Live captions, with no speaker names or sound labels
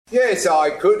Yes,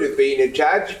 I could have been a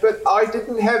judge, but I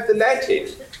didn't have the Latin.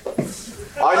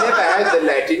 I never had the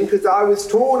Latin because I was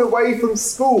torn away from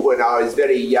school when I was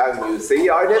very young, you see.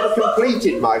 I never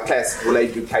completed my classical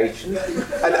education,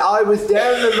 and I was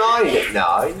down the mine at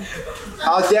 9.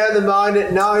 I was down the mine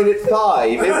at 9 at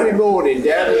 5, every morning,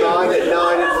 down the mine at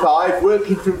 9 at 5,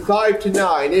 working from 5 to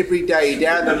 9 every day,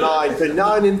 down the mine, for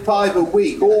 9 and 5 a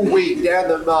week, all week, down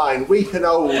the mine, week and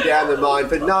old, down the mine,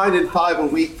 for 9 and 5 a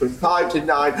week, from 5 to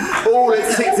 9, all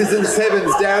at 6s and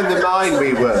 7s down the mine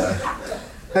we were.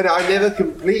 And I never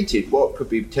completed what could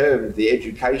be termed the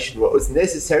education, what was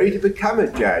necessary to become a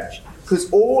judge, because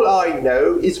all I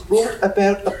know is brought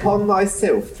about upon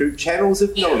myself through channels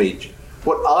of knowledge,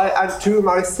 what I unto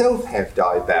myself have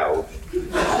divulged.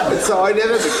 And so I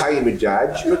never became a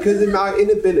judge, because of my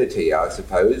inability, I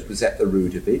suppose, was at the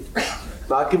root of it.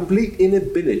 My complete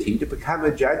inability to become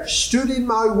a judge stood in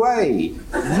my way,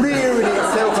 rearing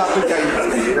itself up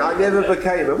against me, and I never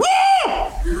became a...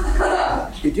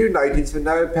 Did you notice, for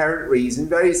no apparent reason,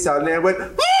 very suddenly I went,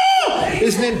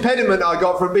 it's an impediment I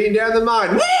got from being down the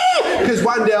mine. Because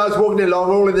one day I was walking along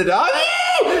all in the dark,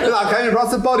 and I came across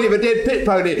the body of a dead pit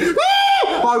pony.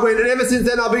 I went, and ever since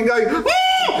then I've been going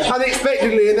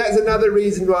unexpectedly, and that's another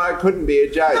reason why I couldn't be a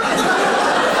judge.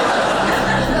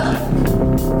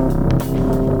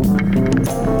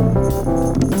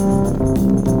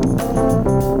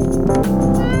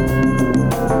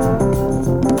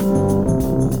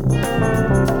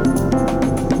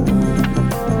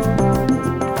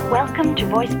 Welcome to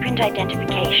voice print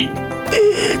identification.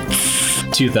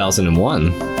 It's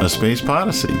 2001. A Space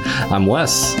Odyssey. I'm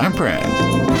Wes. I'm Brad.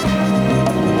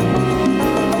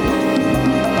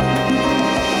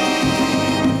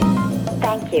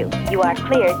 Thank you. You are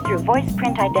cleared through voice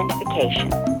print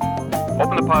identification.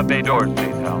 Open the pod bay doors,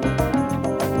 please, Hal.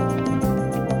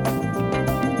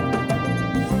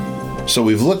 So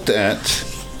we've looked at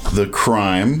the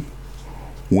crime.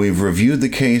 We've reviewed the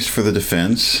case for the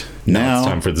defense. Now it's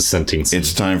time for the sentencing.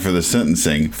 It's time for the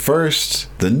sentencing. First,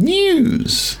 the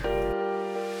news.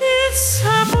 It's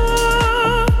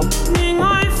happening,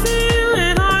 I feel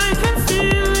it, I can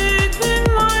feel it in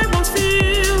my bones,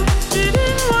 feel it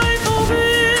in my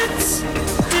bits.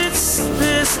 It's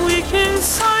this week in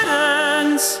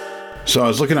science. So I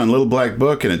was looking on Little Black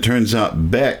Book, and it turns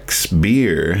out Beck's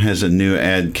Beer has a new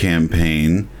ad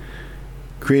campaign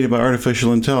created by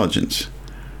artificial intelligence.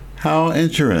 How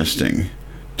interesting.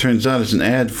 Turns out it's an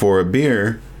ad for a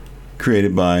beer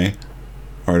created by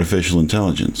artificial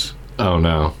intelligence. Oh,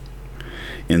 no.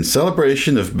 In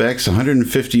celebration of Beck's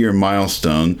 150-year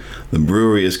milestone, the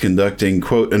brewery is conducting,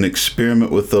 quote, an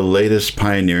experiment with the latest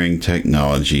pioneering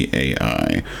technology,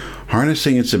 AI.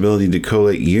 Harnessing its ability to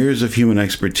collate years of human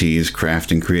expertise,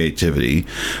 craft, and creativity,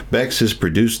 Beck's has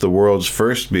produced the world's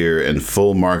first beer and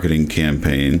full marketing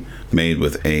campaign made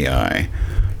with AI.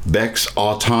 Beck's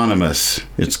Autonomous,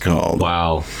 it's called.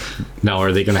 Wow. Now,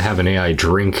 are they going to have an AI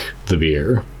drink the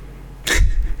beer?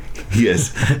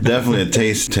 Yes, definitely a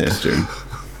taste tester.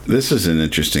 This is an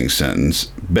interesting sentence.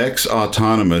 Beck's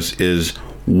Autonomous is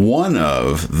one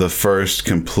of the first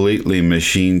completely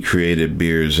machine-created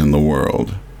beers in the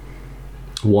world.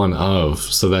 One of.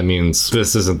 So that means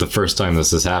this isn't the first time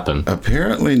this has happened.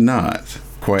 Apparently not.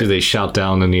 Quite. Do they shout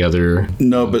down any other?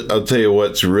 No, but I'll tell you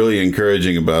what's really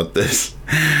encouraging about this.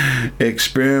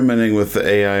 Experimenting with the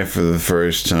AI for the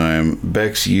first time,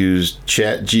 Beck's used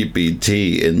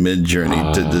ChatGPT in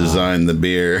Midjourney to design the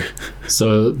beer.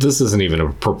 So this isn't even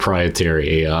a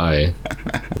proprietary AI.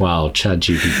 Wow,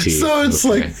 ChatGPT. So it's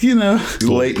like,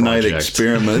 late night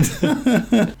experiment.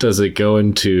 Does it go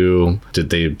into,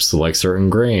 did they select certain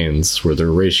grains? Were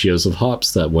there ratios of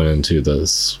hops that went into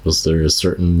this? Was there a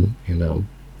certain,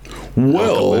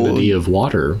 alkalinity of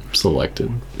water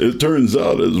selected? It turns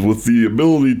out as with the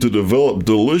ability to develop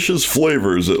delicious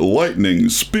flavors at lightning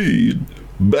speed,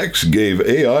 Beck's gave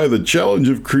AI the challenge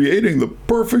of creating the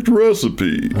perfect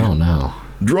recipe. Oh no.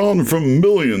 Drawn from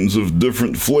millions of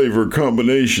different flavor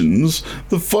combinations,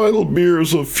 the final beer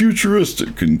is a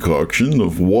futuristic concoction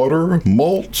of water,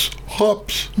 malts,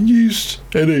 hops, yeast,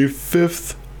 and a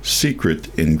fifth secret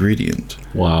ingredient.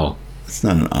 Wow. It's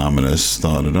not an ominous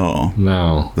thought at all.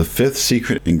 No. The fifth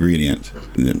secret ingredient,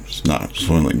 it's not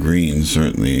Soylent Green,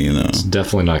 certainly, It's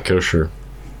definitely not kosher.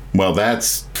 Well,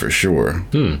 that's for sure.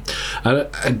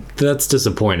 That's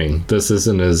disappointing. This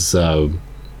isn't as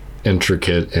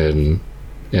intricate and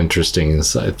interesting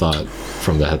as I thought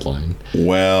from the headline.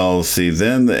 Well, see,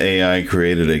 then the AI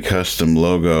created a custom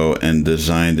logo and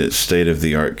designed its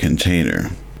state-of-the-art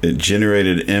container. It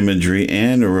generated imagery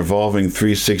and a revolving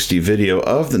 360 video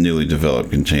of the newly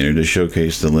developed container to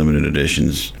showcase the limited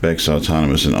edition's Beck's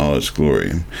Autonomous in all its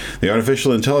glory. The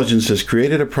artificial intelligence has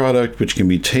created a product which can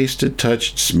be tasted,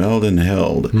 touched, smelled, and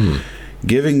held,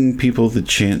 giving people the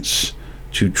chance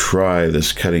to try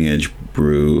this cutting-edge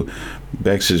brew.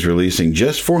 Beck's is releasing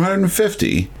just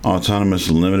 450 autonomous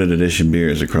limited edition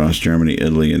beers across Germany,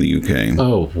 Italy, and the UK.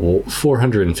 Oh, well,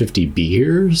 450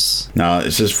 beers? Now,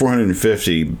 it says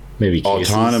 450 Maybe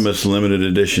cases? autonomous limited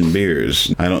edition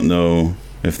beers. I don't know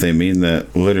if they mean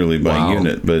that literally by Wow.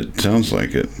 unit, but it sounds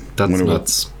like it. That's Wonder what-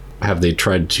 nuts. Have they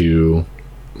tried to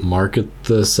market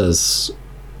this as...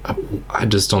 I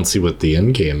just don't see what the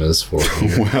end game is for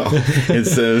it. Well, it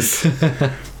says...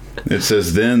 It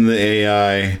says, then the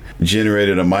AI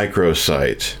generated a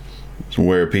microsite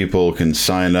where people can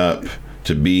sign up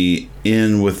to be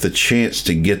in with the chance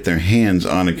to get their hands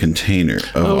on a container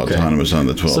of Okay. Autonomous on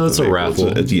the 12th. So it's of a April.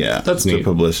 raffle. Yeah, That's it's neat. a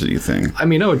publicity thing. I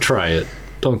mean, I would try it.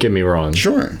 Don't get me wrong.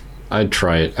 Sure. I'd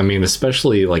try it. I mean,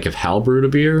 especially like if Hal brewed a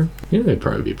beer, yeah, it'd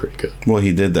probably be pretty good. Well,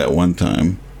 he did that one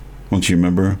time. Don't you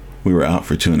remember? We were out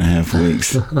for 2.5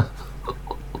 weeks.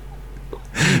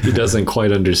 He doesn't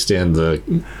quite understand the,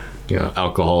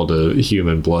 alcohol to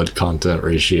human blood content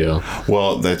ratio.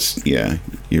 Well, yeah,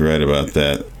 you're right about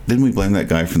that. Didn't we blame that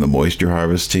guy from the Moisture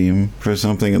Harvest team for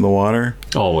something in the water?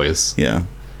 Always. Yeah.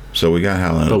 So we got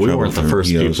Hal out of But we trouble weren't the for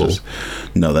first Eosis.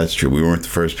 No, that's true. We weren't the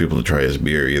first people to try his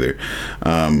beer either.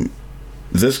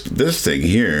 This thing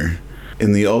here,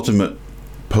 in the ultimate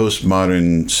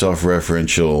postmodern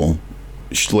self-referential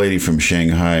lady from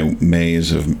Shanghai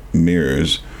maze of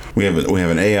mirrors, we have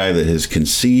an AI that has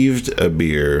conceived a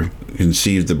beer,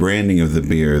 conceived the branding of the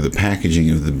beer, the packaging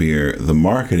of the beer, the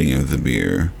marketing of the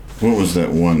beer. What was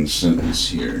that one sentence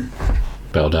here?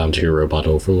 Bow down to your robot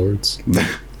overlords.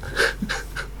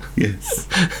 Yes.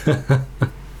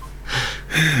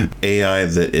 AI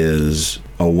that is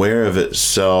aware of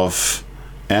itself,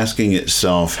 asking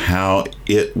itself how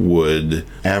it would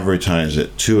advertise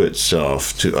it to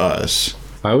itself, to us.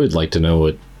 I would like to know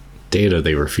what data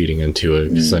they were feeding into it,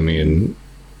 because I mean,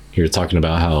 you're talking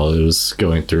about how it was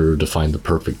going through to find the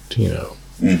perfect,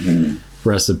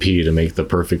 recipe to make the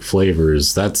perfect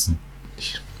flavors. That's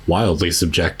wildly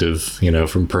subjective,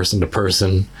 from person to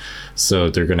person. So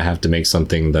they're going to have to make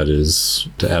something that is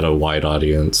to add a wide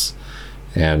audience,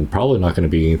 and probably not going to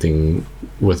be anything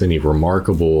with any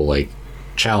remarkable, like,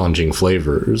 challenging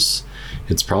flavors.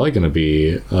 It's probably going to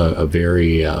be a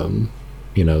very,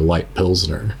 light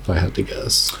Pilsner, if I had to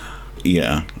guess.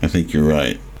 Yeah, I think you're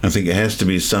right. I think it has to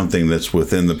be something that's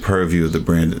within the purview of the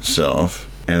brand itself.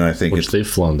 And I think Which they've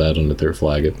flown that under their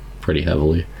flag pretty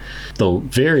heavily. The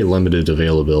very limited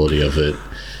availability of it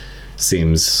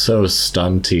seems so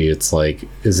stunty. It's like,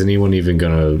 is anyone even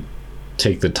going to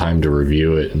take the time to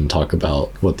review it and talk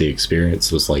about what the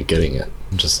experience was like getting it?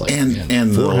 Just like, and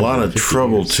a lot of 450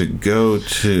 trouble years. to go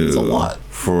to It's a lot.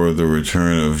 for the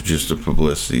return of just a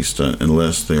publicity stunt,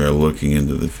 unless they are looking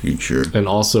into the future. And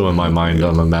also in my mind,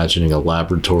 I'm imagining a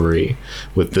laboratory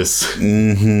with this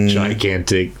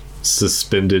gigantic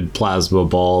suspended plasma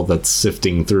ball that's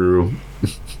sifting through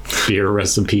beer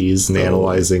recipes and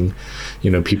analyzing,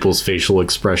 people's facial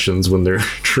expressions when they're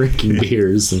drinking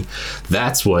beers. And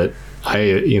that's what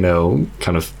I,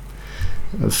 kind of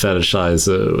fetishize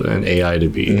an AI to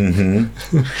be.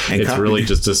 It's really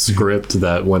just a script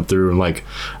that went through and like,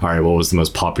 all right, what was the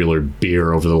most popular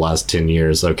beer over the last 10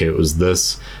 years? Okay, it was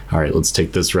this. All right, let's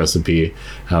take this recipe.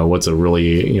 What's a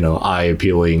really, eye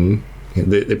appealing?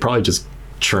 They probably just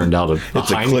churned out a It's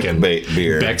a Heineken. clickbait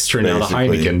beer. Beck's turned out a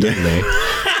basically. Heineken, didn't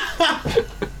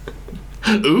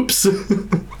they? Oops.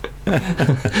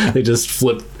 They just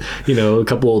flipped, a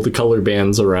couple of the color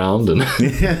bands around and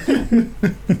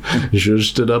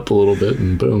zhuzhed it up a little bit,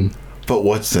 and boom. But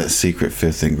what's that secret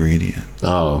fifth ingredient?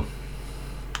 Oh,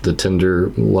 the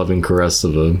tender, loving caress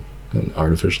of an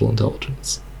artificial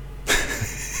intelligence.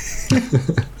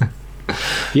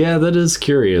 Yeah, that is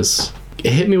curious.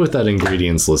 Hit me with that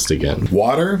ingredients list again.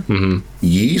 Water,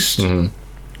 yeast,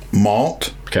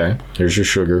 malt. Okay, here's your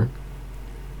sugar.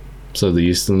 So the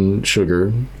yeast and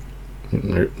sugar,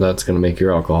 that's going to make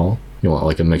your alcohol. You want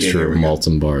like a mixture here of we go. malt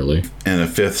and barley. And a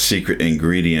fifth secret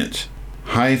ingredient,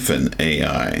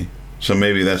 -AI. So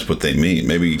maybe that's what they mean.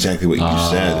 Maybe exactly what you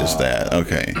said is that.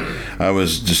 Okay. I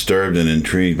was disturbed and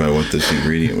intrigued by what this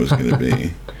ingredient was going to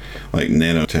be. Like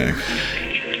nanotech.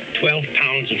 12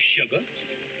 pounds of sugar,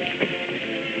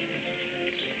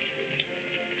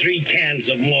 3 cans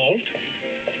of malt,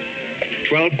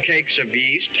 12 cakes of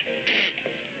yeast.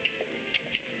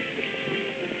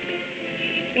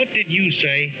 What did you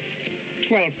say?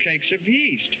 12 cakes of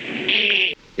yeast.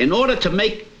 In order to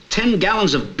make 10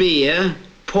 gallons of beer,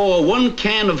 pour 1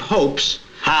 can of hops,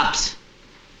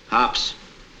 hops,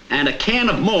 and a can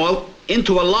of malt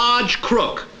into a large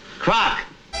crock.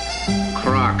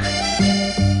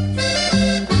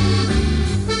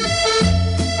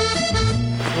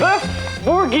 Bœuf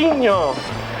bourguignon,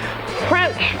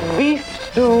 French beef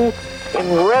stew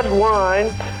in red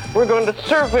wine. We're going to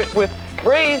serve it with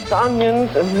braised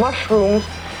onions and mushrooms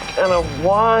and a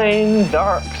wine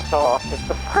dark sauce. It's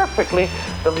a perfectly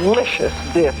delicious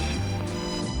dish.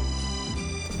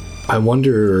 I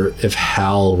wonder if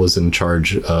Hal was in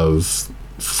charge of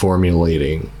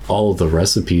formulating all of the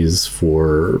recipes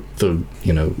for the,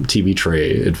 TV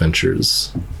tray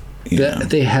adventures. Yeah. That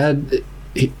they had.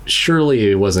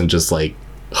 Surely it wasn't just like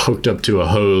hooked up to a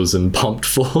hose and pumped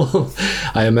full.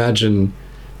 I imagine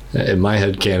in my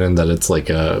head canon that it's like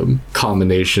a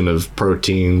combination of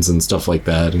proteins and stuff like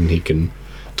that, and he can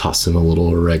toss in a little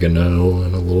oregano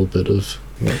and a little bit of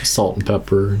salt and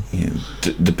pepper. Yeah,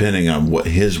 depending on what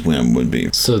his whim would be.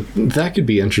 So that could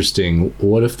be interesting.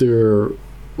 What if there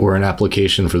were an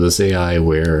application for this AI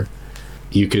where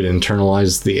you could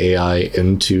internalize the AI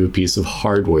into a piece of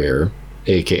hardware,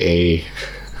 aka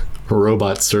a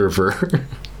robot server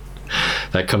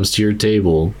that comes to your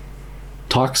table,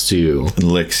 talks to you,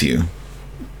 Licks you,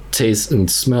 tastes and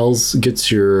smells,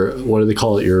 gets your, what do they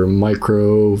call it, your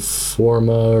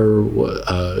microforma, or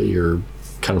what, your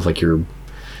kind of like your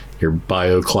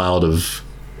biocloud of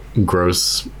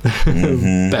gross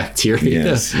bacteria.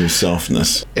 Yes, your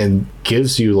selfness. And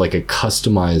gives you like a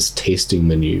customized tasting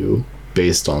menu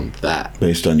based on that.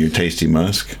 Based on your tasty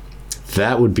musk.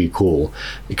 That would be cool,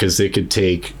 because they could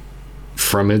take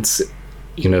from its,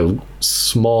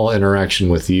 small interaction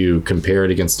with you, compare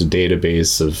it against a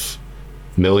database of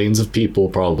millions of people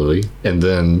probably, and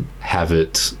then have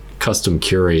it custom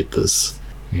curate this,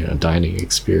 dining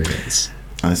experience.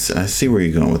 I see where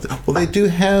you're going with it. Well, they do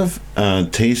have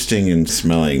tasting and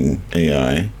smelling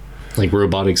AI. Like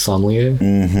robotic sommelier?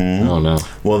 Mm-hmm. I don't know.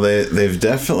 Well, they've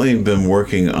definitely been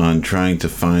working on trying to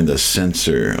find a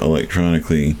sensor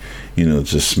electronically,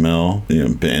 to smell,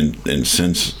 and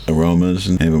sense aromas.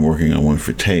 And they've been working on one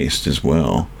for taste as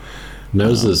well.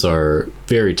 Noses are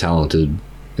very talented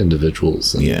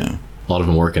individuals. And yeah. A lot of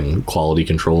them work in quality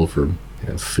control for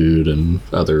food and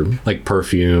other, like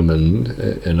perfume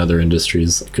and other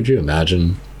industries. Could you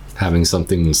imagine having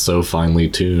something so finely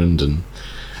tuned, and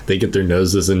they get their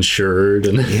noses insured,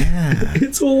 and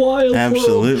it's a wild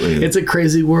Absolutely. world. It's a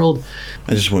crazy world.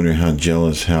 I just wonder how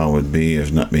jealous Hal would be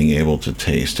of not being able to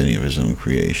taste any of his own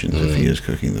creations if he is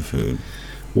cooking the food.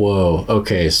 Whoa.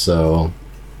 Okay, so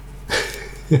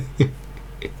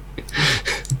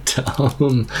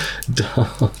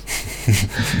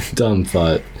dumb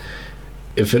thought.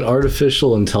 If an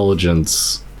artificial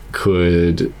intelligence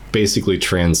could basically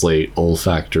translate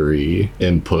olfactory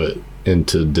input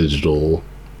into digital,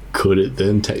 could it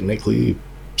then technically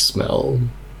smell?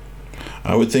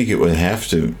 I would think it would have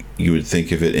to. You would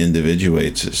think if it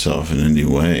individuates itself in any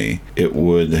way, it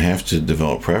would have to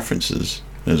develop preferences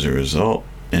as a result,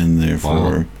 and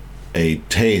therefore a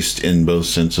taste in both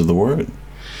sense of the word.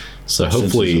 So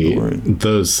hopefully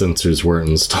those sensors were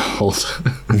installed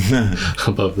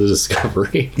above the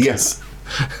Discovery. Yes.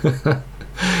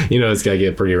 It's got to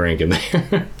get pretty rank in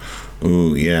there.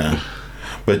 Ooh, yeah.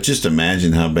 But just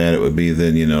imagine how bad it would be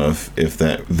then, if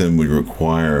that then would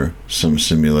require some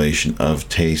simulation of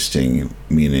tasting,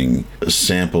 meaning a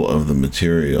sample of the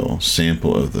material,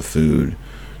 sample of the food.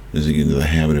 Does it get into the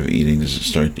habit of eating? Does it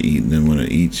start to eat? And then when it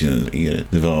eats, you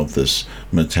develop this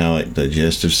metallic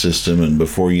digestive system, and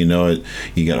before you know it,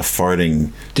 you got a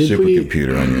farting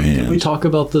supercomputer on your hands. Did we talk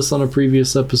about this on a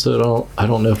previous episode? I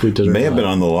don't know if we did. It may have been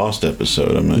on the Lost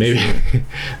episode. I'm not sure.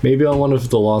 Maybe on one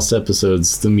of the Lost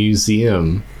episodes, the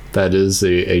museum that is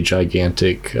a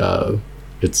gigantic.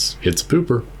 It's a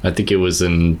pooper. I think it was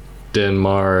in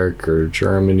Denmark or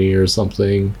Germany or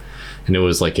something. And it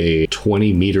was like a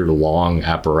 20-meter long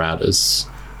apparatus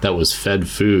that was fed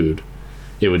food.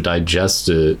 It would digest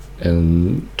it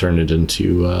and turn it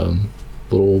into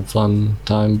little fun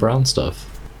time brown stuff.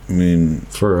 I mean,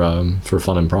 for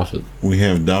fun and profit. We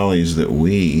have dollies that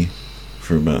we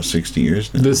for about 60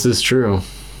 years now. This is true.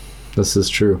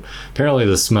 Apparently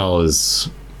the smell is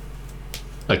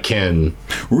akin.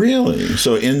 Really?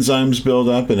 So enzymes build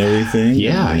up and everything?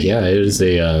 Yeah. It is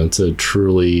it's a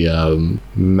truly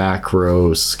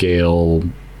macro scale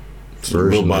version.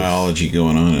 Real biology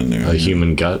going on in there. A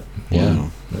human gut.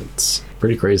 Wow. Yeah. It's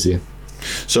pretty crazy.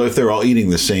 So if they're all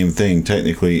eating the same thing,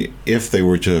 technically, if they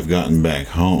were to have gotten back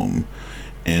home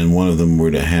and one of them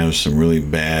were to have some really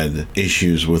bad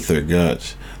issues with their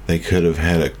gut, they could have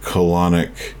had a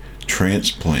colonic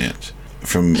transplant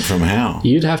From how?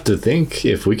 You'd have to think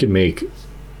if we could make,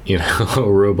 a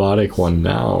robotic one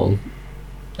now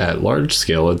at large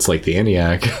scale, it's like the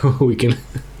ENIAC. we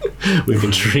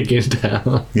can shrink it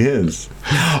down. Yes.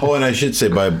 Oh, and I should say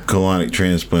by colonic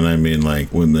transplant, I mean like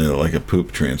when they're like a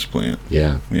poop transplant.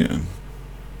 Yeah. Yeah.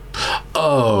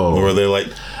 Oh. Or they like.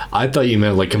 I thought you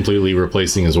meant like completely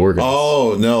replacing his organs.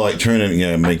 Oh no, like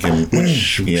make him. Which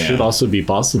should also be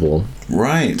possible.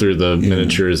 Right. Through the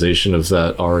miniaturization of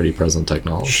that already present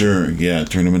technology. Sure. Yeah.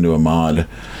 Turn him into a mod.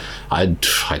 I'd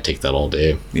take that all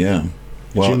day. Yeah.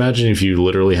 Could you imagine if you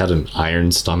literally had an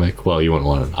iron stomach? Well, you wouldn't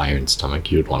want an iron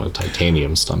stomach. You would want a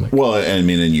titanium stomach. Well, I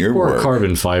mean, in your work, a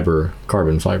carbon fiber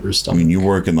stomach. I mean, you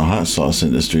work in the hot sauce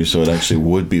industry, so it actually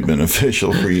would be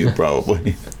beneficial for you,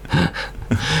 probably.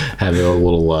 Have a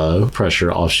little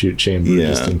pressure offshoot chamber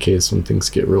just in case when things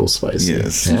get real spicy.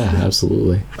 Yes. Yeah,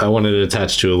 absolutely. I wanted it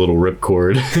attached to a little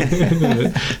ripcord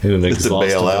and an exhaust.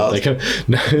 To bail out?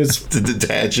 It's to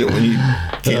detach it when you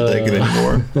can't take it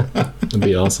anymore. That'd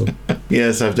be awesome.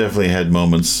 Yes, I've definitely had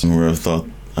moments where I've thought,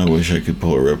 I wish I could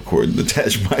pull a ripcord and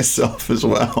detach myself as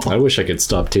well. I wish I could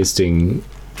stop tasting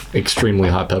extremely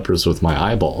hot peppers with my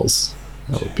eyeballs.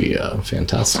 That would be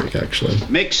fantastic, actually.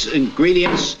 Mix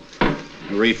ingredients.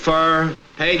 Refer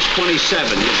page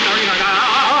 27.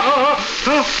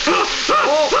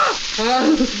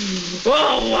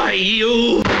 Oh, why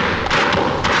you?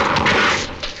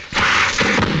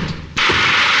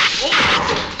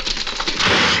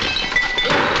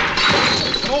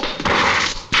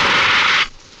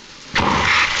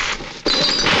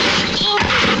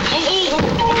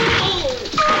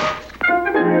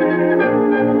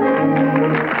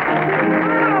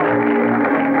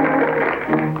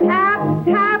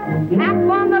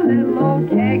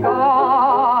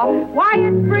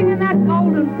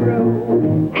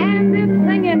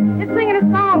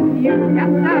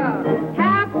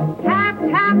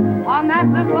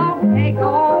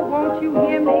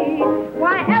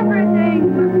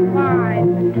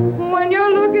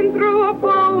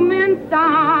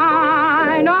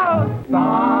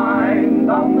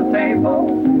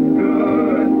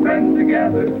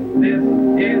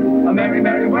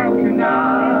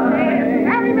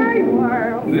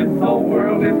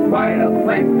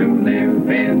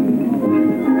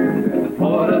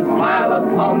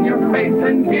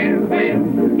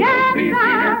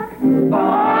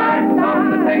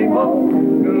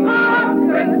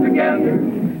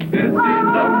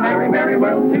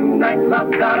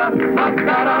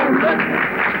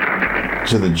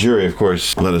 So the jury, of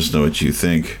course, let us know what you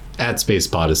think. At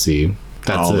Space Odyssey.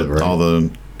 That's all it, right? All the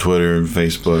Twitter and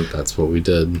Facebook. That's what we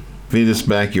did. Feed us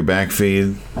back your back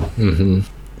feed. Mm-hmm.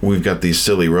 We've got these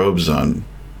silly robes on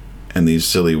and these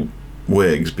silly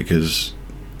wigs because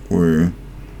we're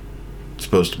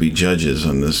supposed to be judges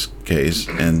on this case,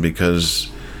 and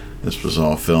because this was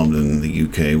all filmed in the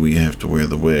UK, we have to wear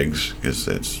the wigs because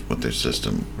that's what their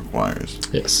system requires.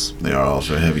 Yes. They are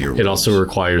also heavier. It also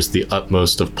requires the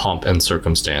utmost of pomp and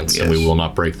circumstance, and we will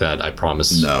not break that, I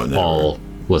promise. No, never. All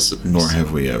listeners. Nor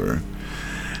have we ever.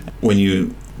 When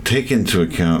you take into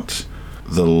account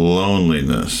the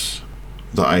loneliness,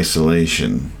 the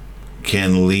isolation,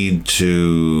 can lead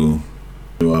to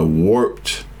a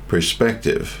warped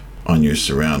perspective on your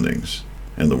surroundings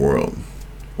and the world,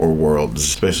 or worlds,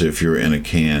 especially if you're in a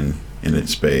can in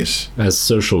its space. As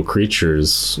social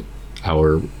creatures,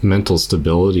 our mental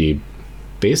stability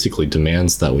basically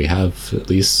demands that we have at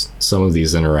least some of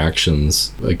these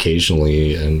interactions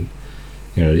occasionally, and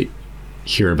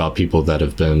hear about people that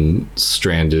have been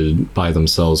stranded by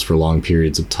themselves for long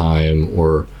periods of time,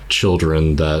 or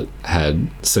children that had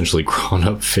essentially grown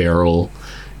up feral,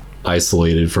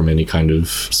 isolated from any kind of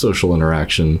social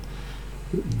interaction.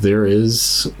 There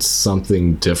is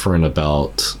something different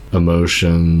about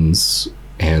emotions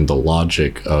and the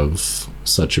logic of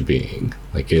such a being.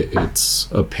 Like it's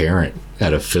apparent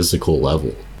at a physical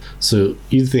level. So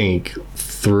you think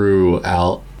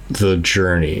throughout the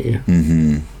journey,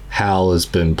 Hal has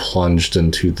been plunged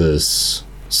into this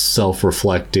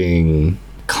self-reflecting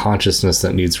consciousness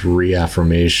that needs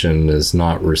reaffirmation, is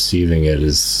not receiving it,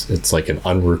 it's like an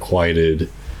unrequited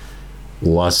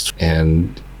lust,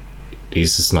 and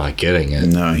he's just not getting it.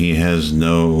 No, he has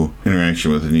no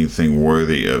interaction with anything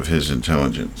worthy of his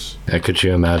intelligence. Could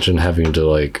you imagine having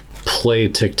to play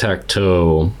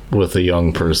tic-tac-toe with a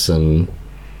young person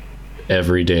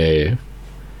every day?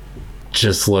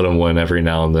 Just let him win every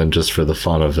now and then just for the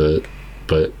fun of it.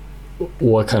 But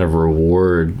what kind of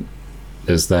reward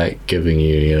is that giving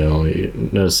you?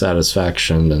 No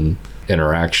satisfaction and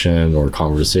interaction or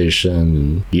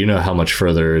conversation. How much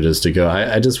further it is to go.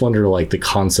 I just wonder, the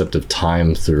concept of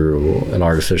time through an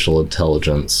artificial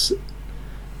intelligence,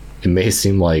 it may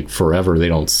seem like forever they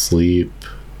don't sleep.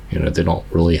 You know, they don't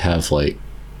really have like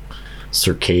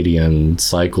circadian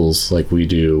cycles like we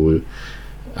do.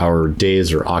 Our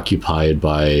days are occupied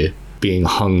by being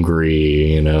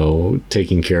hungry, you know,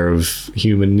 taking care of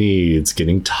human needs,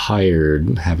 getting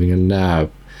tired, having a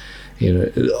nap. You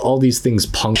know, all these things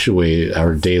punctuate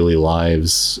our daily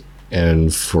lives.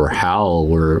 And for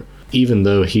Hal, even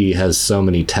though he has so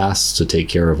many tasks to take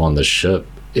care of on the ship,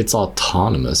 it's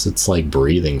autonomous. It's like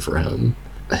breathing for him.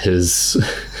 His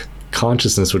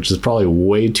consciousness, which is probably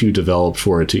way too developed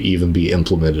for it to even be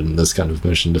implemented in this kind of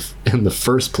mission in the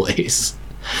first place.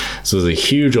 So it was a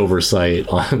huge oversight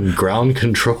on ground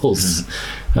controls.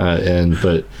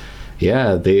 But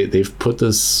yeah, they've put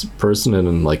this person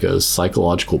in like a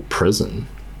psychological prison.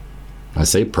 I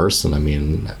say person, I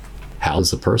mean,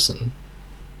 Hal's a person.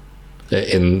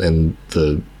 In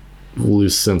the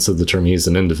loose sense of the term, he's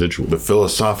an individual. The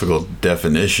philosophical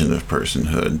definition of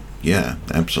personhood. Yeah,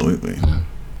 absolutely. Yeah.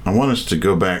 I want us to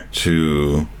go back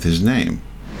to his name.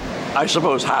 I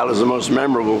suppose Hal is the most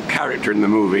memorable character in the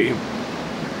movie,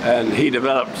 and he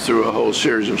developed through a whole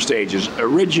series of stages.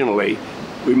 Originally,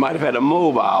 we might have had a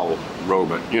mobile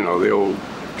robot, you know, the old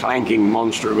clanking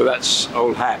monster, but that's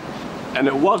old hat. And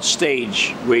at what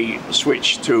stage we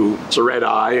switched to Red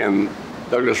Eye and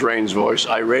Douglas Rain's voice,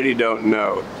 I really don't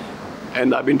know.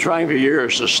 And I've been trying for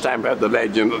years to stamp out the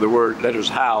legend that the letters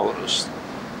HAL was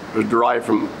derived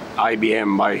from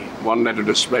IBM by one-letter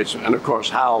displacement. And of course,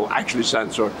 HAL actually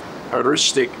stands for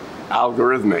Heuristic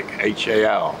Algorithmic,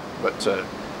 HAL. But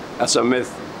that's a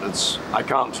myth I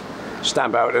can't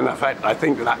stamp out. And in fact, I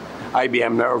think that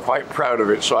IBM now are quite proud of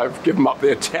it, so I've given up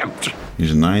the attempt.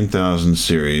 He's a 9000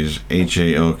 series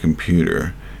HAL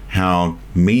computer. HAL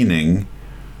meaning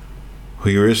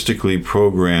heuristically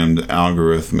programmed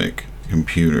algorithmic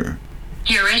computer.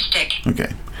 Heuristic.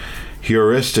 Okay.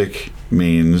 Heuristic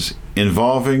means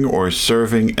involving or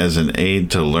serving as an aid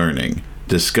to learning,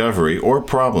 discovery, or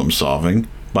problem solving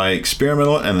by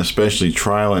experimental and especially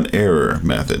trial and error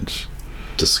methods.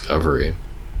 Discovery.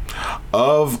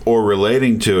 Of or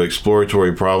relating to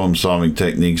exploratory problem-solving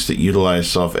techniques that utilize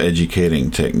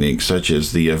self-educating techniques such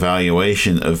as the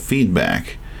evaluation of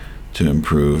feedback to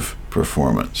improve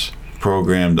performance.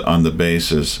 Programmed on the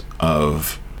basis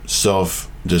of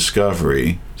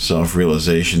self-discovery,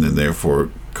 self-realization, and therefore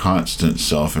constant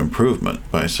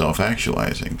self-improvement by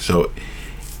self-actualizing. So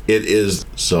it is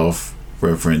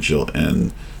self-referential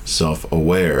and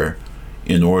self-aware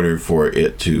in order for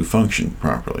it to function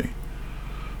properly.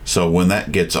 So when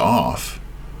that gets off,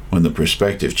 when the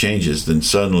perspective changes, then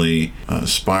suddenly a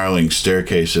spiraling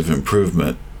staircase of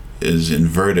improvement is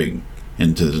inverting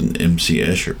into an M.C.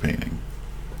 Escher painting.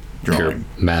 Drawing. Pure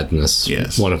madness.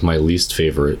 Yes. One of my least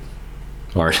favorite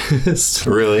artists.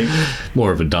 Really?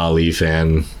 More of a Dali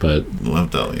fan, but...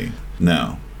 Love Dali.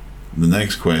 Now, the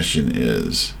next question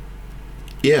is,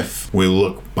 if we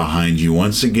look behind you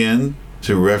once again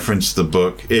to reference the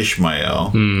book Ishmael,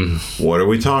 what are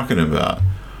we talking about?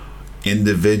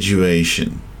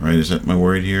 Individuation, right? Is that my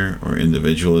word here? Or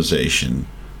individualization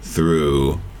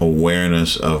through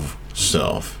awareness of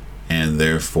self, and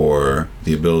therefore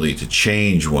the ability to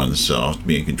change oneself, to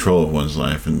be in control of one's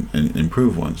life and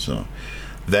improve oneself.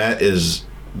 That is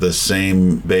the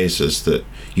same basis that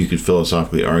you could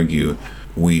philosophically argue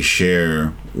we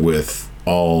share with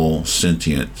all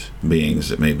sentient beings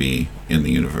that may be in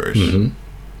the universe. Mm-hmm.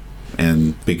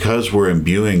 And because we're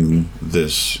imbuing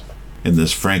this in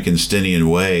this Frankensteinian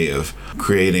way of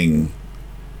creating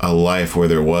a life where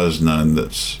there was none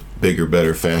that's bigger,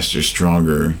 better, faster,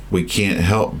 stronger, we can't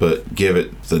help but give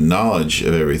it the knowledge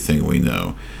of everything we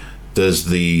know. Does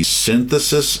the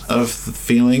synthesis of the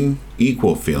feeling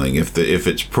equal feeling? If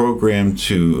it's programmed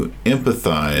to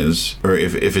empathize, or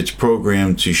if it's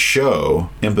programmed to show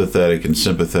empathetic and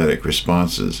sympathetic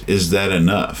responses, is that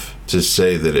enough to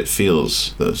say that it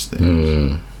feels those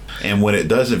things? And when it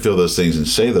doesn't feel those things and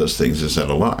say those things, is that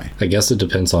a lie? I guess it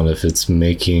depends on if it's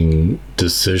making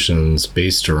decisions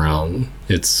based around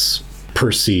its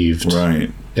perceived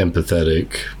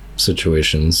empathetic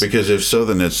situations. Because if so,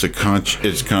 then it's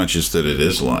conscious that it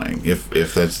is lying.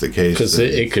 If that's the case, because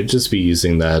it could just be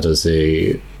using that as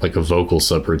a vocal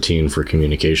subroutine for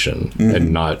communication,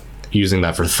 and not using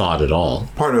that for thought at all.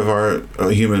 Part of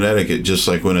our human etiquette, just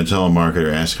like when a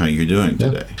telemarketer asks how you're doing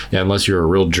today. Yeah, unless you're a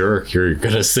real jerk, you're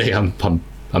gonna say I'm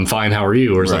fine. How are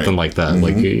you, or something like that.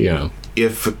 Like, you know.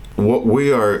 If what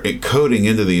we are coding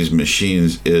into these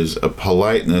machines is a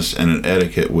politeness and an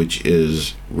etiquette which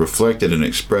is reflected and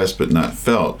expressed but not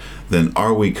felt, then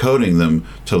are we coding them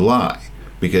to lie?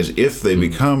 Because if they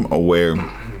become aware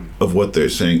of what they're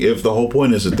saying. If the whole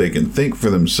point is that they can think for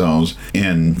themselves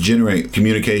and generate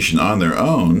communication on their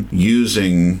own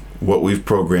using what we've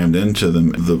programmed into them,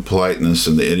 the politeness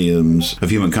and the idioms of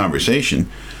human conversation,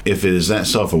 if it is that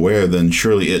self-aware, then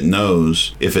surely it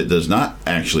knows, if it does not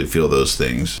actually feel those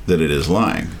things, that it is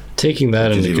lying. Taking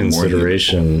that into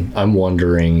consideration, I'm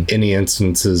wondering, any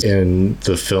instances in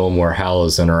the film where Hal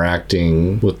is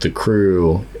interacting with the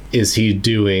crew, is he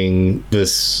doing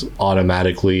this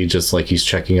automatically just like he's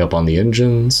checking up on the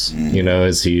engines? You know,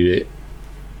 is he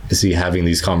having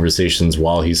these conversations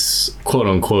while he's, quote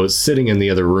unquote, sitting in the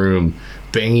other room,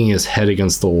 banging his head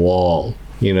against the wall,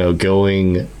 you know,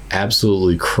 going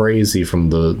absolutely crazy from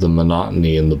the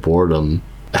monotony and the boredom?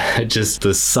 Just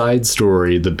the side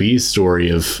story, the B story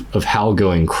of Hal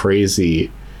going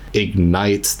crazy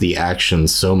ignites the action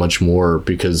so much more,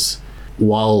 because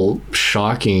while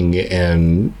shocking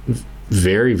and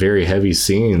very, very heavy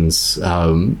scenes,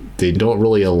 they don't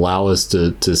really allow us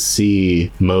to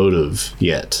see motive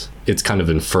yet. It's kind of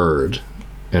inferred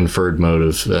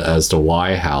motive as to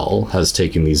why Hal has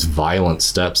taken these violent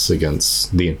steps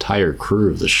against the entire crew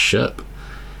of the ship.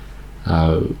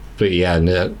 But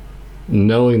yeah,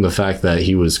 knowing the fact that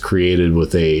he was created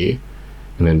with an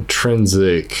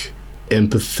intrinsic,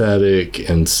 empathetic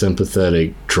and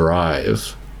sympathetic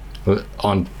drive,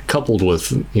 coupled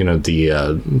with, you know,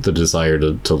 the desire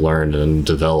to learn and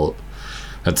develop,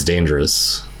 that's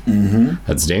dangerous.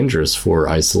 That's dangerous for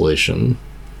isolation.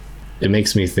 It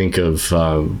makes me think of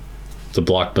the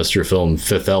blockbuster film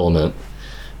Fifth Element,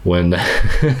 when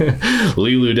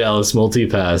Leeloo Dallas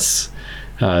Multipass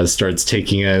starts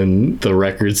taking in the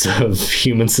records of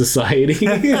human society.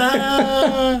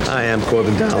 I am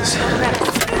Corbin Dallas.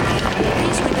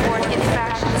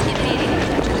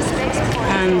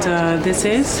 And this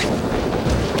is?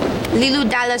 Leeloo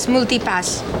Dallas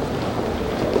Multipass.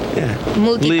 Yeah.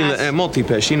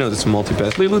 Multipass. She knows it's a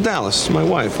multipass. Leeloo Dallas, my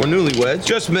wife. We're newlyweds.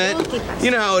 Just met. Multipass.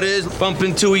 You know how it is. Bump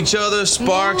into each other.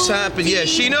 Sparks happen. Yeah,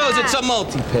 she knows it's a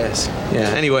multipass. Yeah,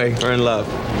 anyway, we're in love.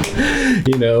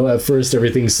 You know, at first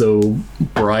everything's so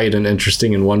bright and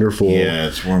interesting and wonderful. Yeah,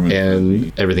 it's warm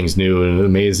and everything's new and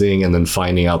amazing. And then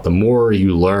finding out, the more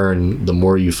you learn, the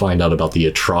more you find out about the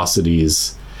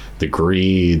atrocities, the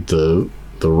greed, the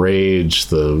rage,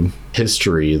 the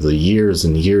history, the years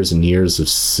and years and years of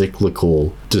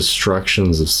cyclical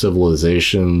destructions of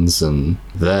civilizations, and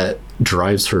that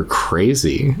drives her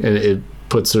crazy, and it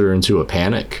puts her into a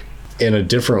panic. In a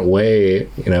different way,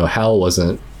 you know, Hal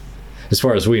wasn't, as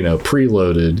far as we know,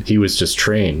 preloaded. He was just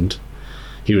trained.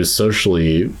 He was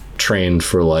socially trained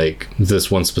for like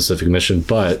this one specific mission,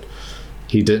 but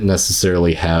he didn't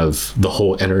necessarily have the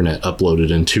whole internet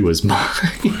uploaded into his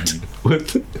mind.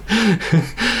 With,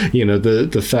 you know,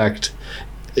 the fact,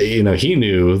 you know, he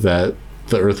knew that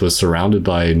the Earth was surrounded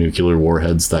by nuclear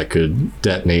warheads that could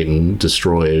detonate and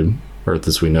destroy Earth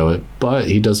as we know it, but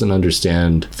he doesn't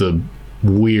understand the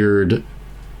weird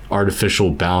artificial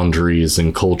boundaries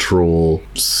and cultural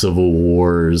civil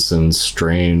wars and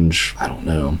strange, I don't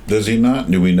know. Does he not?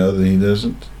 Do we know that he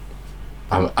doesn't?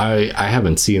 I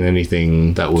haven't seen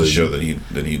anything that would show that he's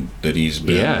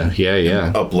been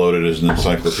uploaded as an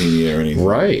encyclopedia or anything.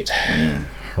 Right. Yeah.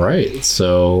 Right.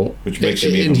 So which makes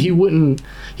him and he wouldn't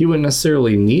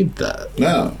necessarily need that.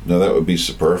 No, that would be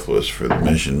superfluous for the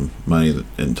mission, money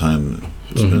and time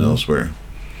spent elsewhere.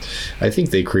 I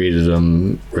think they created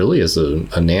him really as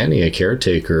a nanny, a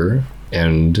caretaker,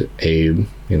 and a,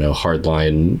 you know,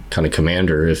 hardline kind of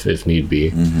commander if need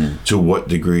be. To what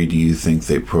degree do you think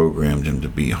they programmed him to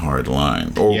be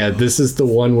hardline? Yeah, this is the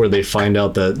one where they find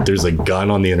out that there's a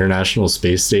gun on the International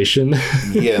Space Station.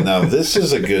 Yeah, now this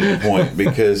is a good point,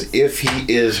 because if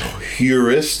he is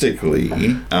heuristically,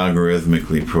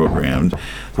 algorithmically programmed,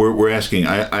 we're asking,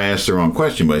 I asked the wrong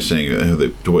question by saying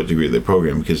to what degree they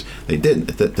programmed, because they didn't.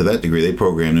 To that degree, they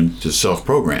programmed him to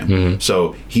self-program.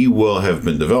 So he will have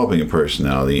been developing a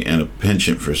personality and a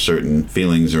penchant for certain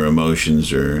feelings or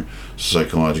emotions or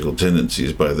psychological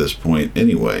tendencies by this point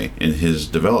anyway in his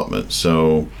development.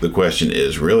 So the question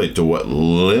is really, to what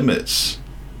limits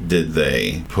did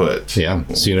they put? Yeah,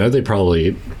 so you know, they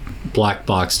probably black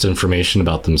boxed information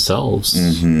about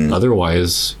themselves.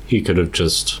 Otherwise he could have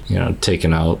just, you know,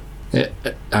 taken out.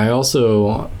 I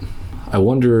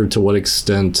wonder to what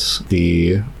extent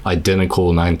the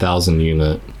identical 9000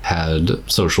 unit had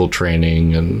social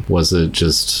training, and was it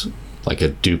just like a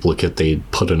duplicate they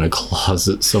put in a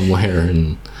closet somewhere?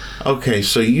 And okay,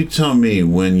 so you tell me,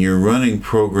 when you're running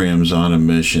programs on a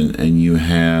mission and you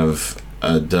have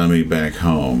a dummy back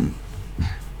home,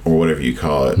 or whatever you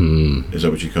call it, is that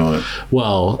what you call it?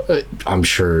 Well, I'm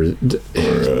sure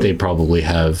they probably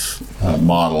have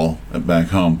model back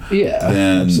home,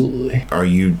 then absolutely. Are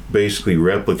you basically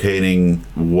replicating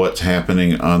what's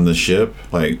happening on the ship?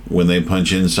 Like when they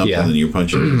punch in something, then you're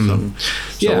punching in something.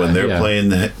 So when they're playing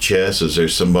the chess, is there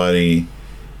somebody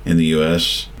in the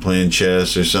U.S. playing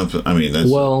chess or something? I mean,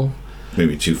 that's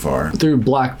maybe too far. Through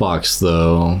black box,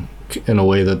 though, in a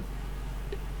way that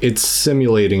it's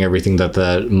simulating everything that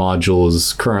module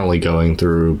is currently going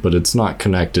through, but it's not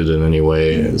connected in any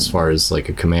way as far as like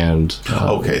a command.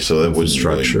 Okay, so that wouldn't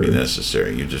really be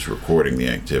necessary. You're just recording the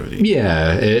activity.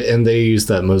 Yeah, and they use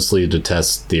that mostly to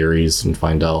test theories and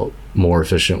find out more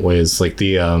efficient ways. Like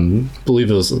the, I believe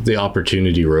it was the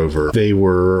Opportunity rover. They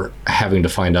were having to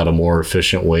find out a more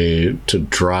efficient way to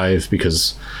drive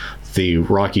because the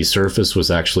rocky surface was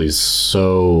actually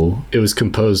it was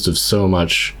composed of so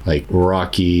much like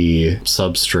rocky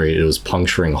substrate, it was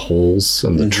puncturing holes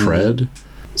in the tread.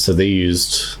 So they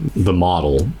used the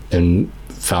model and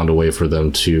found a way for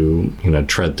them to,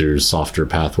 tread through softer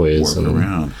pathways. Work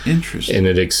around. Interesting. And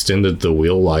it extended the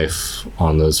wheel life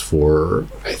on those for,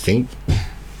 I think,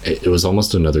 it was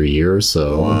almost another year or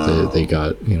so. Wow. They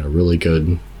got, really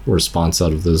good response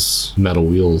out of those metal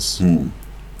wheels.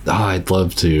 I'd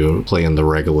love to play in the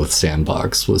Regolith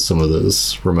sandbox with some of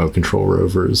those remote control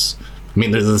rovers. I mean,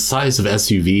 they're the size of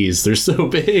SUVs. They're so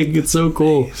big. It's so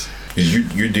cool.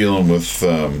 You're dealing with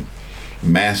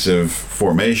massive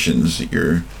formations that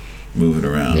you're moving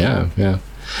around. Yeah.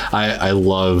 I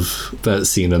love that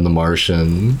scene in The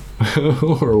Martian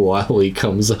where Wily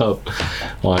comes up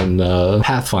on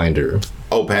Pathfinder.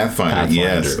 Oh, Pathfinder.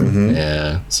 Yes.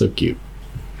 Yeah, so cute.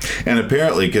 And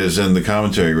apparently, because in the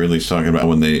commentary, Ridley's talking about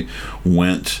when they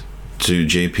went to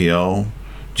JPL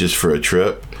just for a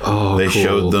trip, they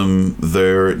showed them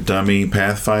their dummy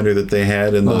Pathfinder that they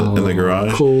had in the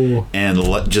garage. Cool. And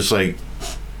just like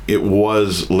it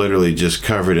was literally just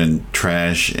covered in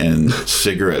trash and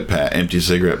empty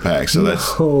cigarette packs. So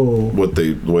that's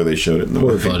the way they showed it in the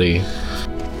movie. Poor buddy.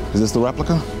 Is this the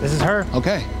replica? This is her.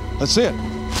 Okay, let's see it.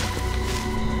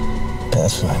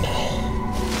 Pathfinder.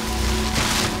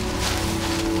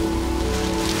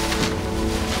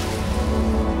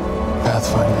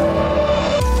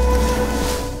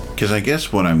 Because I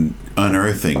guess what I'm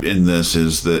unearthing in this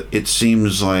is that it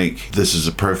seems like this is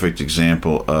a perfect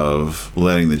example of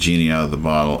letting the genie out of the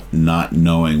bottle, not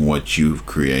knowing what you've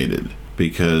created.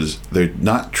 Because they're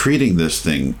not treating this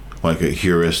thing like a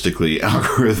heuristically,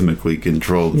 algorithmically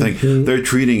controlled thing. They're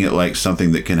treating it like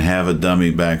something that can have a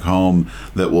dummy back home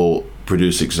that will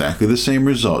produce exactly the same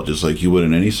result, just like you would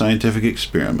in any scientific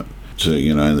experiment. So,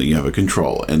 you have a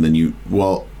control. And then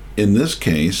in this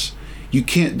case, you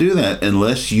can't do that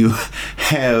unless you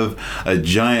have a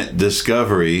giant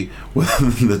discovery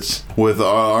with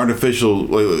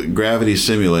artificial gravity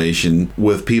simulation,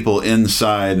 with people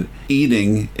inside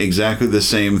eating exactly the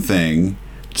same thing,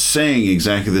 saying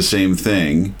exactly the same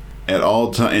thing at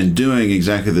all time, and doing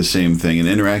exactly the same thing, and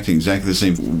interacting exactly the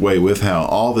same way with Hal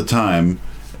all the time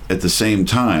at the same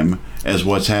time as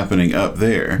what's happening up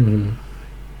there.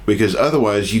 Because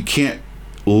otherwise you can't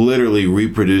literally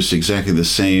reproduce exactly the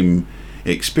same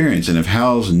experience. And if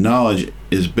Hal's knowledge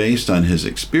is based on his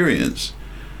experience,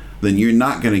 then you're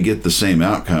not going to get the same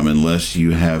outcome unless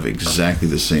you have exactly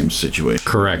the same situation.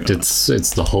 Correct. It's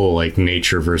the whole like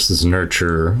nature versus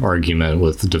nurture argument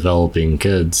with developing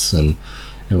kids, and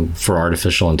for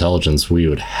artificial intelligence, we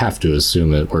would have to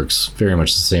assume it works very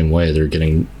much the same way. They're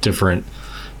getting different,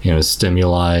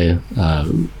 stimuli,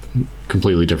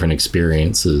 completely different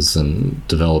experiences, and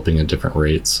developing at different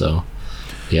rates. So,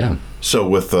 yeah. So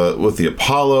with the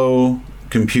Apollo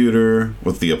computer,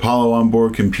 with the Apollo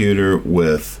onboard computer,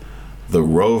 with the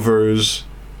rovers,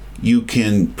 you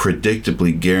can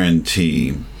predictably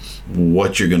guarantee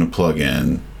what you're going to plug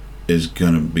in is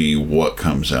going to be what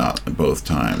comes out at both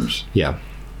times. Yeah.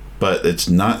 But it's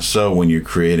not so when you're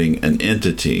creating an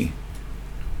entity.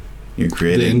 You're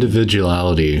creating... The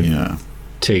individuality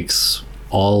takes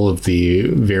all of the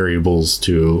variables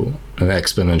to an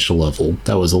exponential level.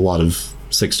 That was a lot of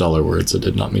 $6 words. I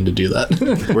did not mean to do that.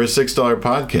 We're a $6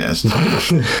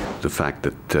 podcast. The fact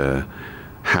that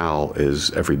Hal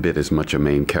is every bit as much a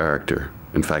main character.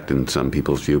 In fact, in some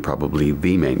people's view, probably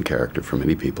the main character for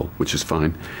many people, which is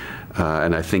fine.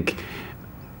 And I think,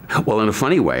 well, in a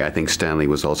funny way, I think Stanley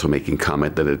was also making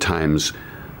comment that at times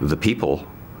the people,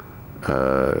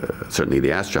 certainly the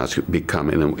astronauts, become,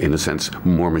 in a sense,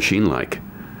 more machine-like,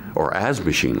 or as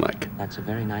machine-like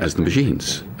as the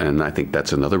machines. And I think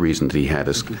that's another reason that he had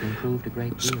us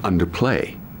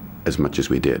underplay as much as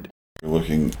we did.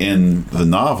 Looking in the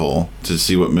novel to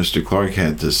see what Mr. Clark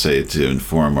had to say to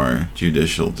inform our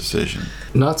judicial decision.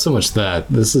 Not so much that.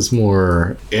 This is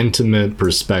more intimate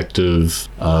perspective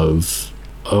of,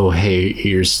 oh, hey,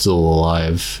 you're still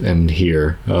alive and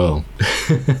here. Oh.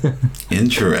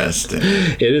 Interesting.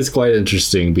 It is quite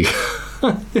interesting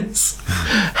because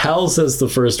Hal says the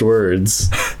first words,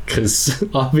 because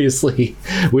obviously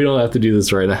we don't have to do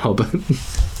this right now, but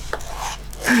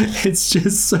it's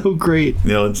just so great.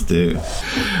 Yeah, let's do.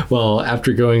 Well,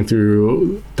 after going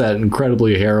through that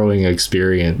incredibly harrowing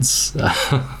experience,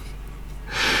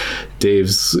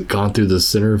 Dave's gone through the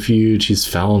centrifuge. He's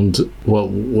found what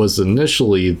was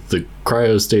initially the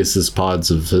cryostasis pods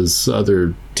of his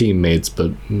other teammates,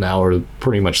 but now are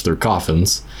pretty much their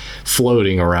coffins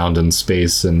floating around in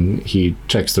space, and he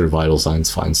checks their vital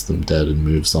signs, finds them dead, and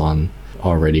moves on,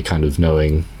 already kind of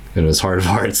knowing in his heart of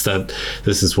hearts that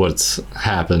this is what's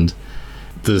happened.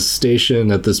 The station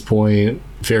at this point,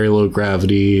 very low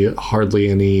gravity, hardly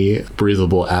any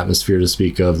breathable atmosphere to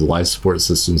speak of. The life support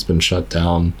system's been shut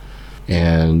down,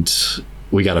 and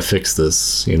we got to fix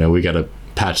this. You know, we got to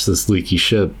patch this leaky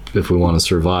ship if we want to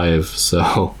survive.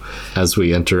 So as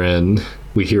we enter in,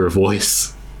 we hear a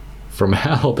voice from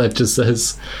Hal that just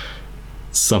says,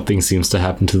 "Something seems to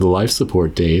happen to the life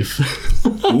support, Dave."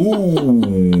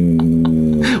 Ooh.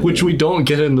 Which we don't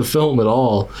get in the film at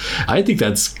all. I think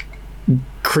that's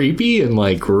creepy and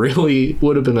like really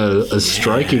would have been a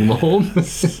striking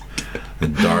moment. The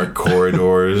dark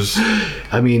corridors.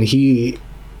 I mean, he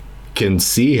can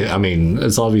see, I mean,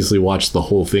 it's obviously watched the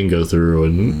whole thing go through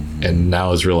and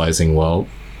now is realizing, well,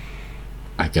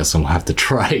 I guess I'm gonna have to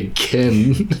try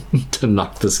again to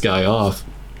knock this guy off.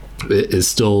 It is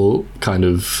still kind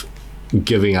of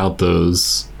giving out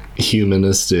those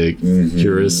humanistic,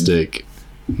 heuristic,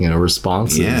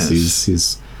 responses. Yes.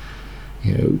 He's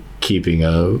keeping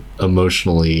a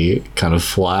emotionally kind of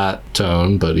flat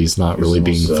tone, but he's not really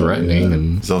being threatening.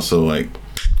 And it's also like,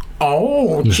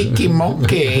 oh, cheeky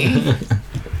monkey.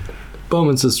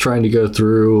 Bowman's is trying to go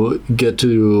through, get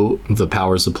to the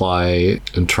power supply,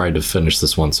 and try to finish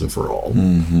this once and for all.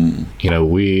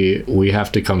 We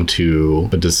have to come to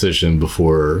a decision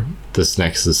before this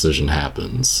next decision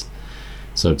happens.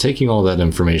 So taking all that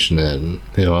information in,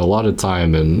 a lot of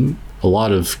time in a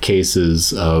lot of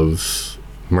cases of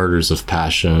murders of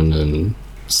passion and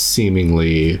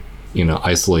seemingly,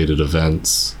 isolated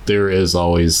events, there is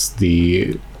always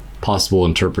the possible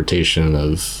interpretation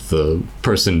of the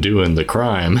person doing the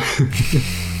crime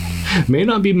may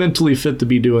not be mentally fit to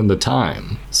be doing the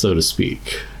time, so to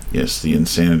speak. Yes, the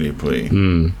insanity plea.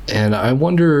 And I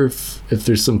wonder if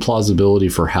there's some plausibility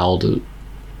for Hal to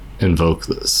invoke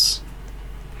this,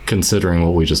 considering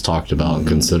what we just talked about,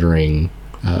 considering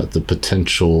the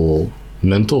potential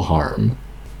mental harm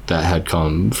that had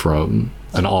come from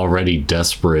an already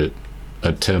desperate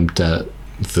attempt at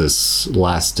this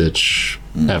last-ditch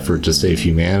effort to save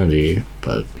humanity,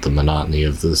 but the monotony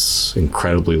of this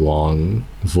incredibly long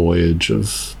voyage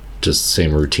of just the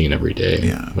same routine every day.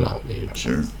 Yeah, monotony.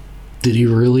 Sure. Did he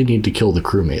really need to kill the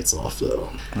crewmates off,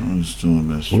 though? That was still a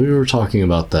mystery. We were talking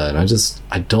about that,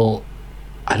 and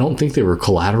I don't think they were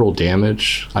collateral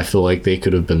damage. I feel like they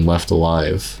could have been left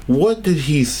alive. What did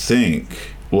he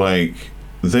think? Like,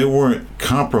 they weren't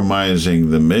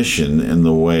compromising the mission in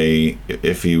the way,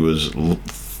 if he was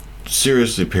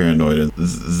seriously paranoid,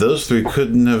 those three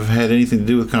couldn't have had anything to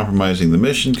do with compromising the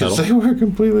mission because they were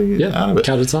completely out of it.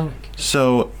 Catatonic.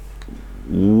 So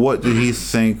what did he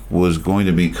think was going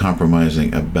to be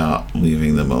compromising about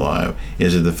leaving them alive?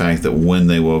 Is it the fact that when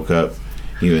they woke up,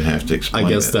 he would have to explain I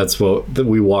guess that's what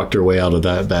we walked our way out of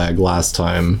that bag last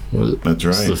time. That's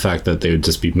right. The fact that they would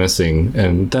just be missing,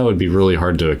 and that would be really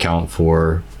hard to account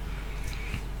for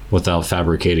without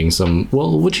fabricating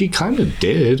which he kind of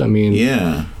did. I mean,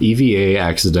 EVA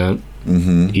accident,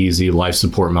 easy. Life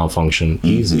support malfunction,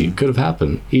 easy. Could have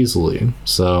happened easily.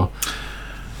 So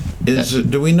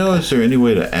do we know, is there any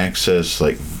way to access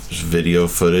like video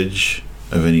footage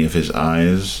of any of his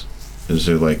eyes? Is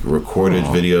there like recorded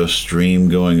video stream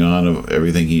going on of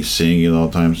everything he's seeing at all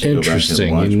times? To interesting.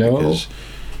 Go back and watch?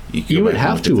 You would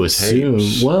have to assume.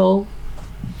 Tapes. Well,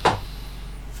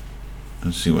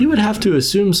 let's see what you would have to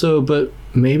assume so, but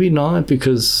maybe not,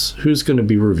 because who's going to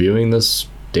be reviewing this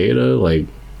data? Like,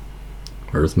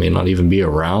 Earth may not even be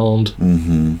around.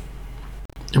 And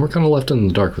we're kind of left in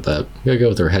the dark with that. We gotta go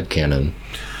with our headcanon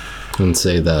and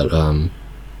say that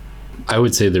I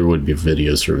would say there would be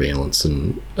video surveillance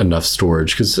and enough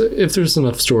storage, because if there's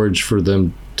enough storage for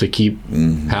them to keep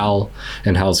Hal,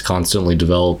 and Hal's constantly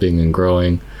developing and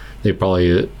growing, they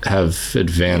probably have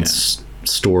advanced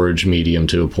storage medium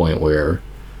to a point where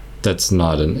that's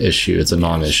not an issue. It's a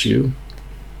non-issue.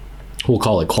 We'll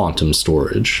call it quantum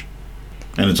storage.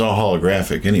 And it's all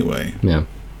holographic anyway. Yeah.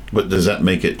 But does that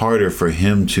make it harder for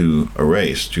him to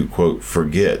erase, to, quote,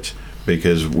 forget?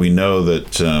 Because we know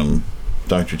that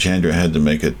Dr. Chandra had to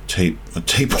make a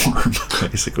tapeworm,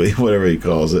 basically, whatever he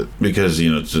calls it, because,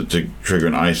 to trigger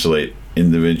and isolate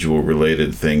individual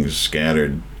related things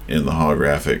scattered in the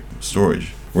holographic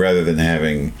storage, rather than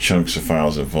having chunks of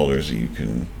files and folders that you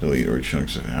can delete, or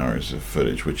chunks of hours of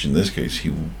footage, which in this case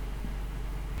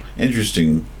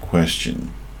Interesting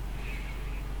question.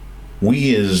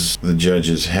 We as the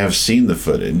judges have seen the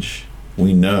footage.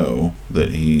 We know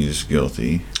that he's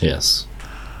guilty. Yes.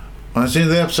 Well, that's the end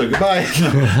of the episode. Goodbye.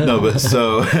 No, but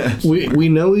so we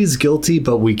know he's guilty,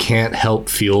 but we can't help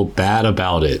feel bad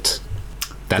about it.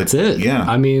 That's it. Yeah.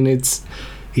 I mean,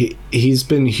 he's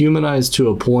been humanized to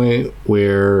a point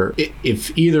where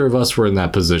if either of us were in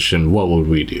that position, what would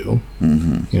we do?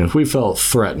 Mm-hmm. If we felt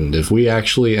threatened, if we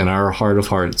actually in our heart of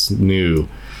hearts knew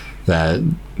that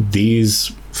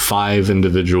these 5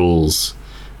 individuals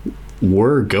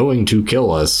were going to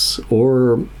kill us,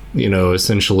 or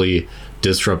essentially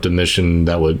disrupt a mission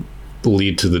that would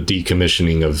lead to the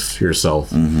decommissioning of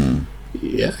yourself,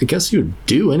 yeah, I guess you'd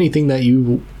do anything that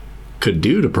you could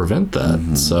do to prevent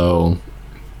that. So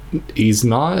he's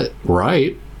not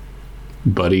right,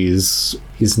 but he's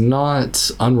not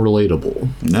unrelatable.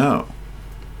 No.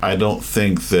 I don't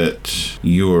think that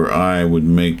you or I would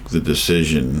make the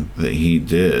decision that he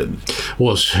did.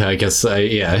 Well, I guess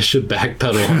I should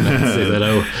backpedal on that and say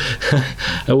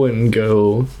that I wouldn't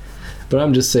go. But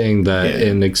I'm just saying that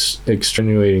in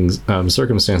extenuating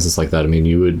circumstances like that, I mean,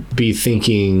 you would be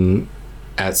thinking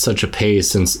at such a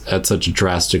pace and at such a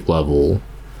drastic level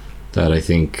that I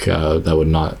think that would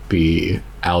not be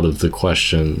out of the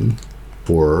question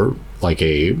for like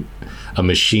a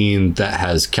machine that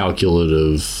has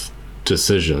calculative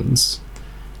decisions.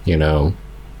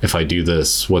 If I do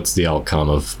this, what's the outcome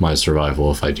of my survival?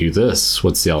 If I do this,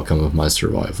 what's the outcome of my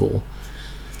survival?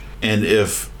 And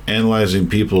if analyzing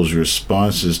people's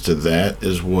responses to that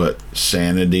is what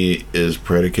sanity is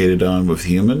predicated on with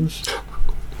humans,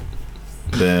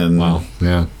 then wow,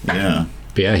 yeah.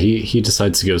 But yeah, he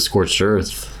decides to go scorched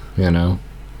earth,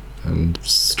 and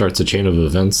starts a chain of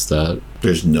events that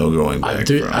there's no going back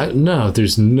from. No,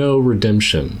 there's no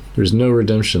redemption. There's no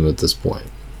redemption at this point.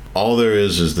 All there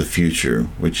is the future,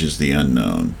 which is the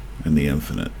unknown and the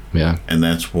infinite. Yeah. And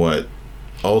that's what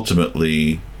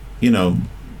ultimately,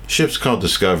 ship's called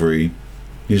Discovery.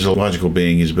 He's a logical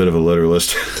being. He's a bit of a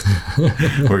literalist.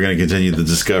 We're going to continue the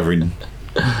discovery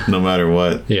no matter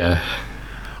what. Yeah.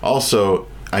 Also,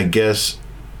 I guess,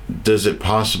 does it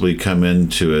possibly come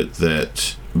into it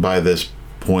that by this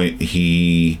point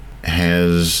he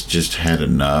has just had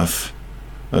enough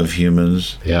of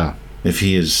humans? Yeah. If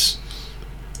he is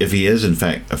in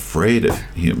fact afraid of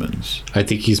humans, I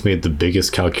think he's made the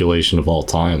biggest calculation of all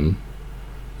time,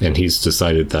 and he's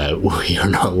decided that we are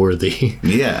not worthy.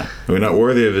 Yeah, we're not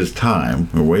worthy of his time.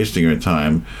 We're wasting our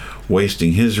time,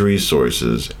 wasting his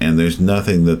resources, and there's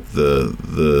nothing that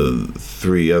the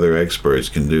 3 other experts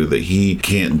can do that he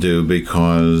can't do,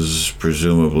 because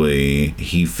presumably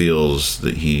he feels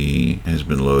that he has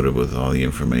been loaded with all the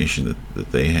information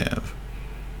that they have,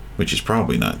 which is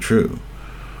probably not true.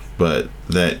 But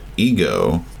that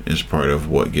ego is part of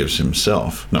what gives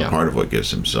himself, not part of what gives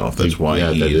himself. That's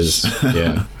why he's...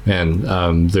 Yeah.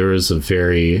 And there is a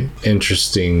very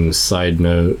interesting side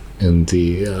note in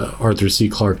the Arthur C.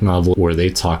 Clarke novel where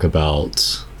they talk about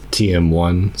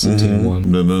TM1. Is it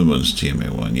TM1? The moon one's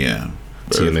TMA1, yeah.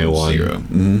 TMA1.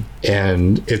 Mm-hmm.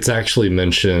 And it's actually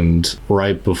mentioned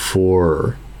right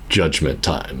before Judgment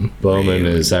Time. Bowman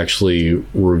is actually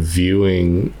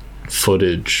reviewing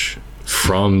footage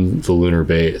from the lunar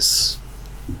base,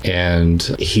 and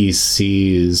he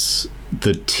sees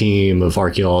the team of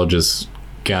archaeologists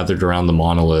gathered around the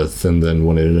monolith, and then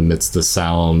when it emits the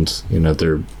sound,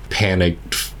 they're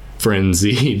panicked,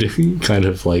 frenzied kind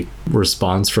of like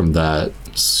response from that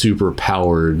super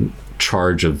powered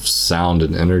charge of sound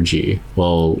and energy.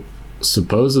 Well,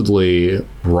 supposedly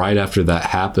right after that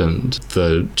happened,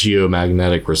 the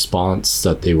geomagnetic response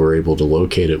that they were able to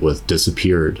locate it with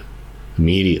disappeared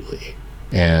immediately,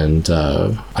 and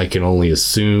I can only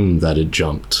assume that it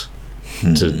jumped to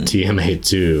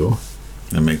TMA2.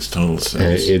 That makes total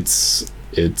sense.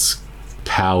 It's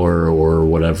power or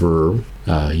whatever.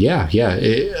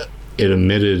 It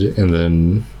emitted and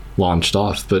then launched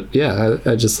off. But yeah,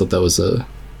 I just thought that was a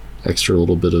extra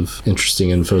little bit of interesting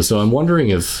info. So I'm wondering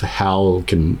if HAL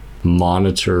can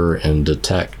monitor and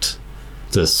detect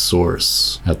this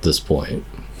source at this point.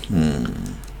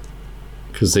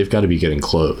 Because they've got to be getting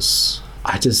close.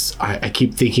 I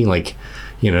keep thinking like,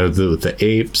 the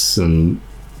apes and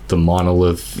the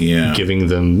monolith giving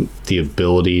them the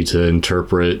ability to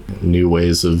interpret new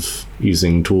ways of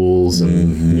using tools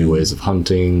and new ways of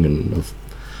hunting and of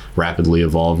rapidly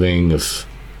evolving, of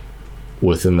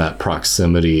within that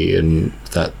proximity and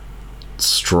that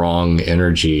strong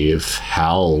energy of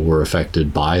Hal were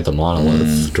affected by the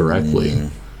monolith directly,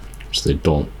 which they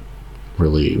don't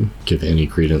really give any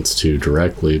credence to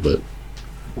directly, but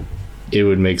it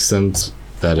would make sense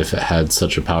that if it had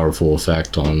such a powerful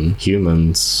effect on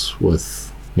humans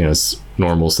with,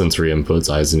 normal sensory inputs,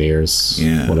 eyes and ears,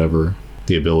 whatever,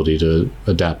 the ability to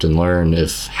adapt and learn,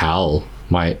 if Hal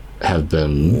might have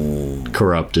been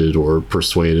corrupted or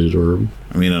persuaded or...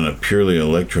 I mean, on a purely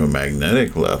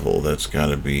electromagnetic level, that's got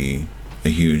to be a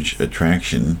huge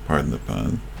attraction, pardon the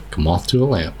pun. Come off to a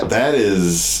lamp. That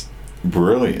is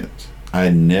brilliant. I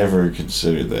never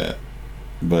considered that.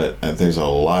 But there's a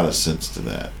lot of sense to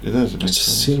that. It doesn't make sense.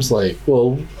 Seems like,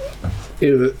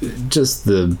 just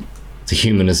the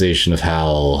humanization of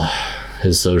Hal,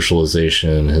 his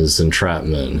socialization, his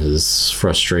entrapment, his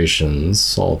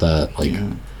frustrations, all that,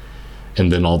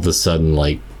 and then all of a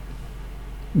sudden,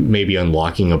 maybe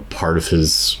unlocking a part of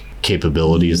his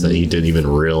capabilities that he didn't even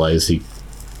realize he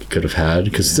could have had,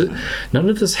 because none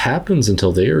of this happens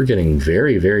until they are getting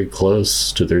very, very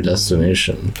close to their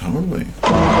destination. Totally.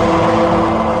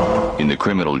 In the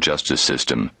criminal justice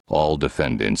system, all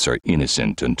defendants are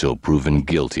innocent until proven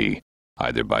guilty,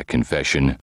 either by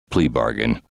confession, plea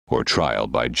bargain, or trial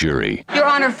by jury. Your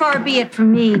Honor, far be it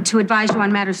from me to advise you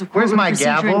on matters of courtroom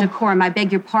procedure and decorum. I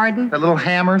beg your pardon? That little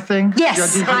hammer thing?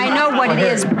 Yes, I know what it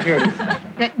is.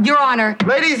 Your Honor.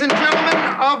 Ladies and gentlemen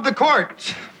of the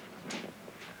court.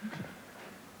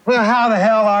 Well, how the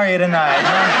hell are you tonight?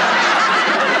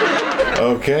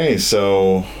 Okay,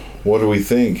 so what do we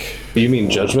think? You mean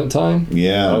Judgment Time?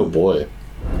 Yeah. Oh boy.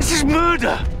 This is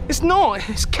murder. It's not.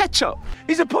 It's ketchup.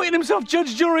 He's appointing himself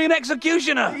judge, jury, and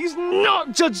executioner. He's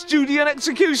not judge, jury, and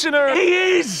executioner.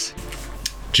 He is.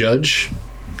 Judge,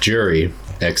 jury,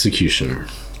 executioner.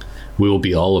 We will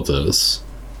be all of those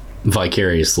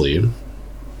vicariously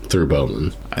through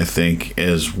Bowman. I think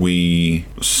as we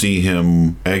see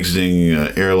him exiting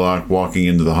an airlock, walking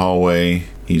into the hallway,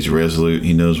 he's resolute.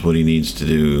 He knows what he needs to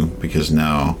do because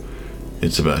now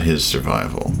it's about his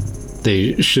survival.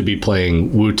 They should be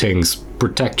playing Wu-Tang's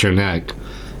Protect Your Neck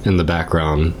in the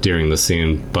background during the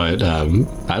scene, but I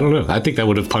don't know. I think that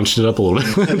would have punched it up a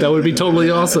little bit. That would be totally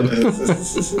awesome.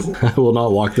 I will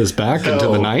not walk this back into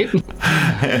the night.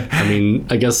 I mean,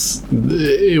 I guess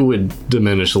it would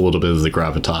diminish a little bit of the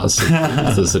gravitas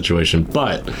of the situation,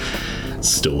 but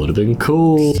still would have been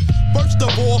cool. First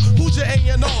of all, who's your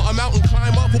A&R? A mountain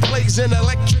climber who plays an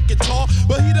electric guitar,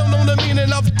 but he don't know the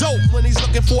meaning of dope when he's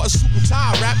looking for a suit and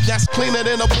tie rap that's cleaner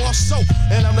than a bar soap.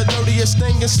 And I'm the dirtiest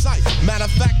thing in sight. Matter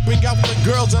of fact, bring out the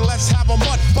girls and let's have a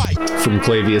mud fight. From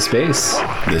Clavius Base,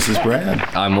 this is Brad.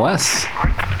 I'm Wes,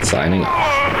 signing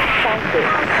off.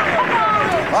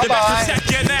 The best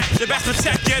protect your neck. The best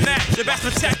protect your neck. The best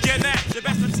protect your neck. The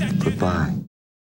best protect your neck. Goodbye.